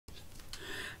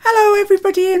Hello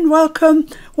everybody and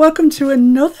welcome to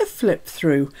another flip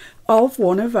through of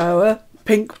one of our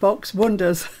pink box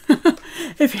wonders.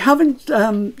 If you haven't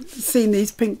seen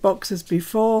these pink boxes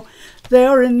before, they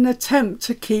are in an attempt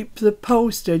to keep the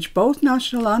postage, both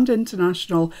national and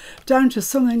international, down to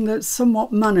something that's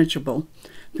somewhat manageable,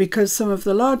 because some of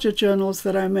the larger journals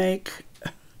that I make,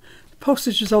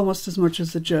 postage is almost as much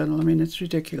as the journal. I mean, it's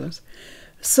ridiculous.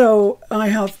 So I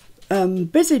have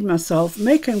busied myself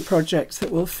making projects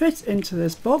that will fit into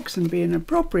this box and be an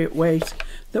appropriate weight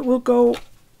that will go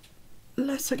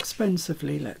less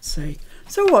expensively, let's say.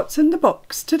 So what's in the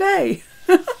box today?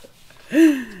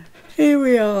 Here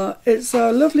we are. It's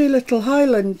a lovely little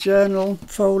Highland journal,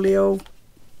 folio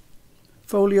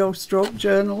stroke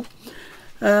journal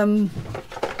that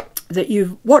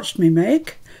you've watched me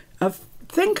make. I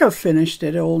think I've finished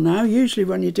it all now. Usually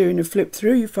when you're doing a flip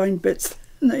through you find bits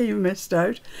that you missed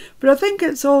out, but I think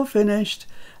it's all finished,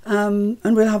 and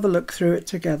we'll have a look through it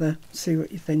together, see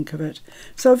what you think of it.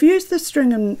 So I've used the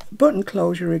string and button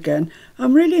closure again.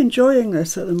 I'm really enjoying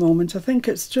this at the moment. I think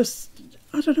it's just,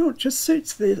 I don't know, it just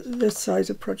suits this size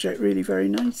of project really very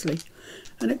nicely,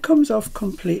 and it comes off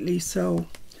completely, so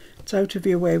it's out of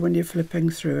your way when you're flipping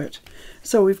through it.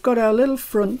 So we've got our little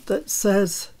front that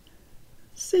says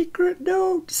secret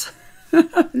notes.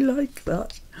 I like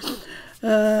that.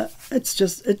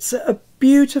 It's a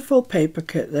beautiful paper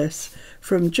kit, this,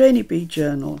 from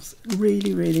JanyBJournals.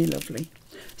 Really, really lovely.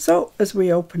 So as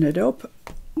we open it up,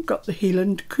 we've got the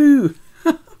Highland coo.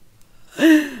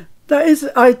 That is,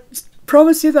 I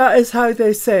promise you, that is how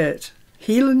they say it.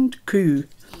 Highland coo.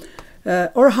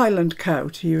 Or Highland cow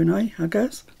to you and I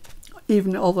guess.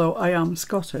 Even although I am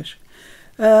Scottish.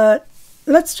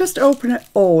 Let's just open it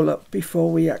all up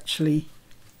before we actually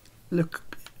look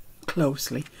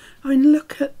closely. I mean,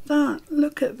 look at that.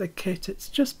 Look at the kit. It's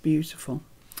just beautiful.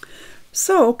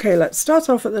 So, okay, let's start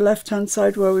off at the left-hand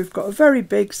side where we've got a very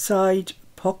big side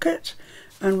pocket,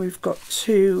 and we've got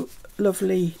two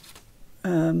lovely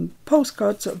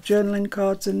postcards, sort of journaling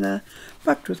cards in there,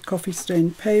 backed with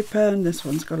coffee-stained paper, and this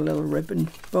one's got a little ribbon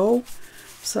bow,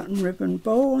 satin ribbon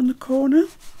bow on the corner.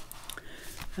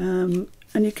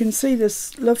 And you can see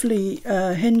this lovely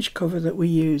hinge cover that we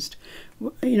used.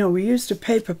 You know, we used a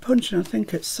paper punch, and I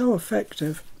think it's so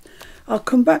effective. I'll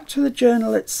come back to the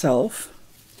journal itself.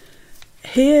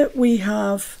 Here we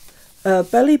have a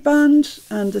belly band,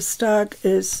 and the stag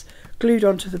is glued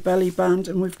onto the belly band,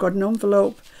 and we've got an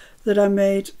envelope that I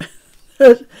made.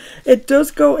 It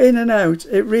does go in and out,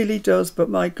 it really does, but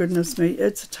my goodness me,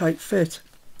 it's a tight fit.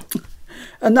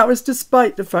 And that was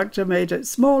despite the fact I made it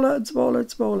smaller and smaller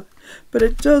and smaller, but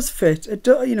it does fit. It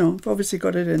do, you know, I've obviously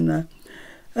got it in there.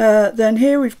 Then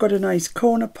here we've got a nice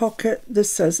corner pocket.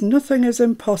 This says nothing is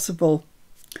impossible.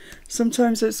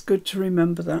 Sometimes it's good to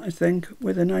remember that, I think,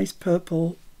 with a nice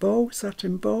purple bow,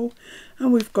 satin bow.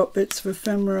 And we've got bits of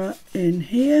ephemera in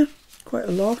here, quite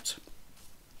a lot.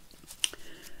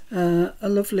 A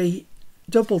lovely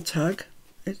double tag.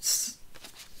 It's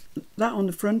that on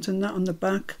the front and that on the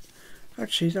back.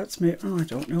 Actually, that's me. Oh, I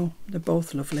don't know. They're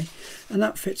both lovely. And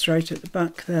that fits right at the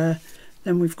back there.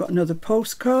 Then we've got another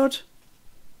postcard.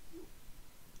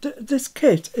 This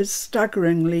kit is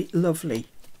staggeringly lovely.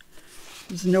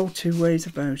 There's no two ways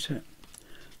about it.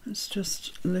 Let's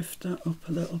just lift that up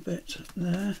a little bit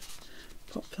there.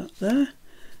 Pop that there.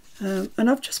 And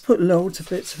I've just put loads of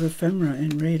bits of ephemera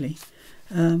in, really.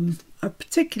 I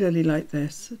particularly like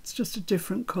this. It's just a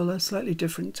different colour, slightly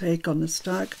different take on the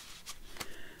stag.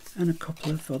 And a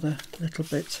couple of other little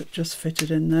bits that just fitted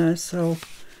in there, so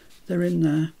they're in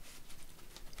there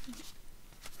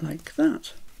like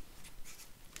that.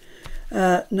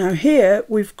 Now here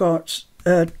we've got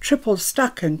a triple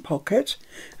stacking pocket,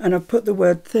 and I've put the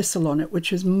word thistle on it,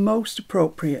 which is most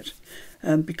appropriate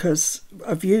because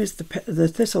I've used the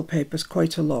thistle papers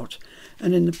quite a lot.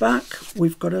 And in the back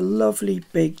we've got a lovely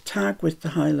big tag with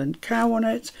the Highland cow on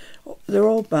it. They're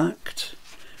all backed,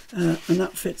 and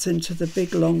that fits into the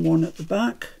big long one at the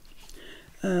back.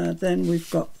 Then we've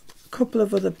got couple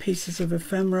of other pieces of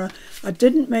ephemera. I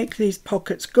didn't make these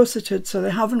pockets gusseted, so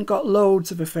they haven't got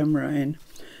loads of ephemera in.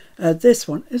 This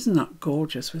one, isn't that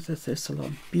gorgeous with the thistle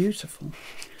on? Beautiful.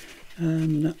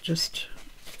 That just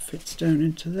fits down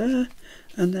into there.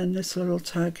 And then this little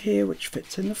tag here, which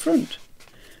fits in the front.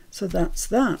 So that's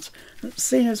that.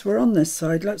 Seeing as we're on this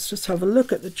side, let's just have a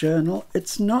look at the journal.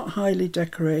 It's not highly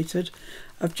decorated.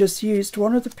 I've just used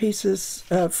one of the pieces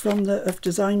of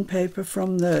design paper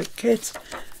from the kit,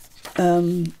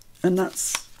 and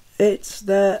that's it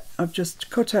there. I've just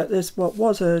cut out this, what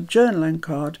was a journaling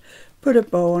card, put a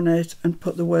bow on it and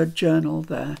put the word journal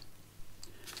there.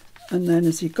 And then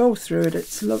as you go through it,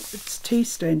 it's tea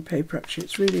stained paper actually,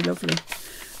 it's really lovely.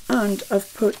 And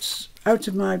I've put, out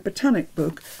of my botanic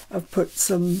book, I've put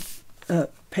some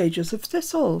pages of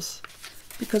thistles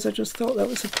because I just thought that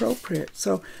was appropriate.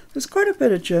 So there's quite a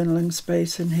bit of journaling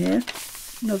space in here.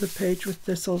 Another page with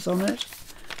thistles on it.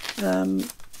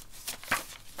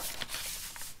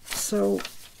 So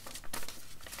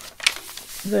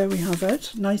there we have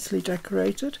it, nicely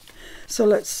decorated. So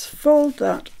let's fold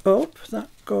that up. That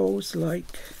goes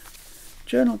like,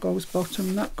 journal goes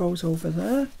bottom, that goes over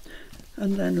there.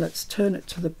 And then let's turn it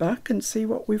to the back and see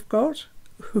what we've got.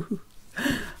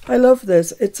 I love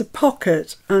this. It's a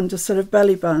pocket and a sort of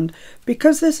belly band.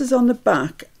 Because this is on the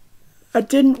back, I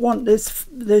didn't want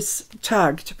this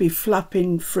tag to be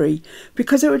flapping free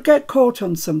because it would get caught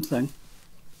on something.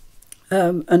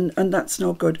 And that's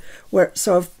no good.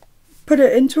 So I've put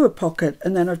it into a pocket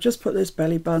and then I've just put this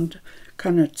belly band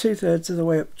kind of 2/3 of the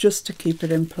way up just to keep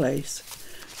it in place.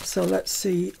 So let's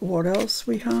see what else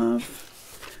we have.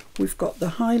 We've got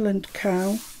the Highland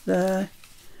cow there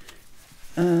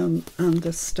and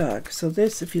the stag. So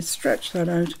this, if you stretch that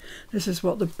out, this is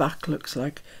what the back looks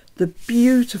like. The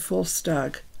beautiful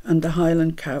stag and the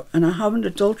Highland cow. And I haven't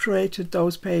adulterated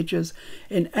those pages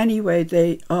in any way.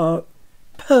 They are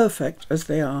perfect as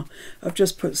they are. I've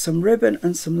just put some ribbon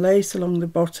and some lace along the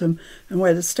bottom, and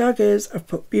where the stag is I've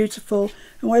put beautiful,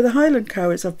 and where the Highland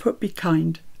cow is I've put be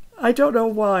kind. I don't know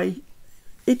why,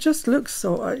 it just looks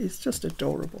so, it's just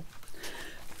adorable.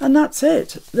 And that's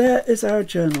it, there is our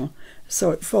journal. So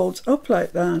it folds up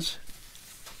like that,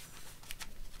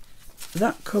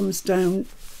 that comes down,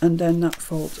 and then that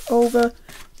folds over,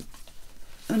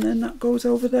 and then that goes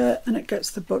over there, and it gets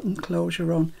the button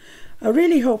closure on. I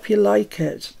really hope you like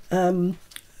it, and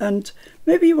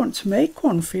maybe you want to make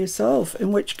one for yourself,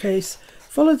 in which case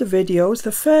follow the videos.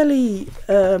 They're fairly,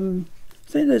 I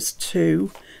think there's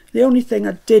 2. The only thing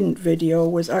I didn't video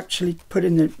was actually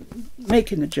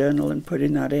making the journal and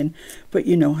putting that in, but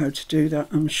you know how to do that,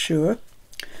 I'm sure.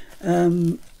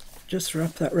 Just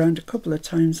wrap that around a couple of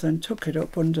times, then tuck it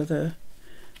up under the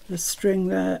string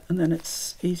there, and then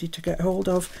it's easy to get hold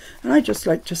of. And I just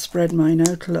like to spread mine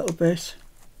out a little bit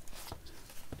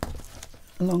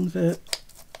along the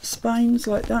spines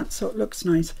like that, so it looks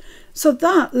nice. So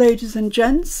that, ladies and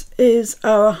gents, is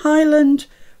our Highland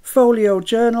Folio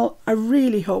journal. I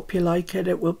really hope you like it.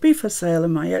 It will be for sale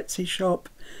in my Etsy shop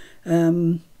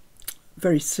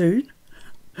very soon.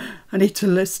 I need to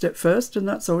list it first, and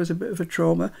that's always a bit of a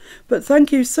trauma. But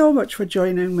thank you so much for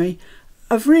joining me.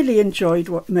 I've really enjoyed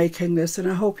making this, and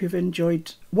I hope you've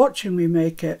enjoyed watching me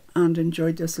make it and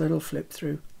enjoyed this little flip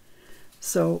through.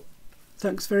 So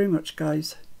thanks very much,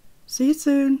 guys. See you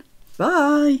soon.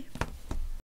 Bye.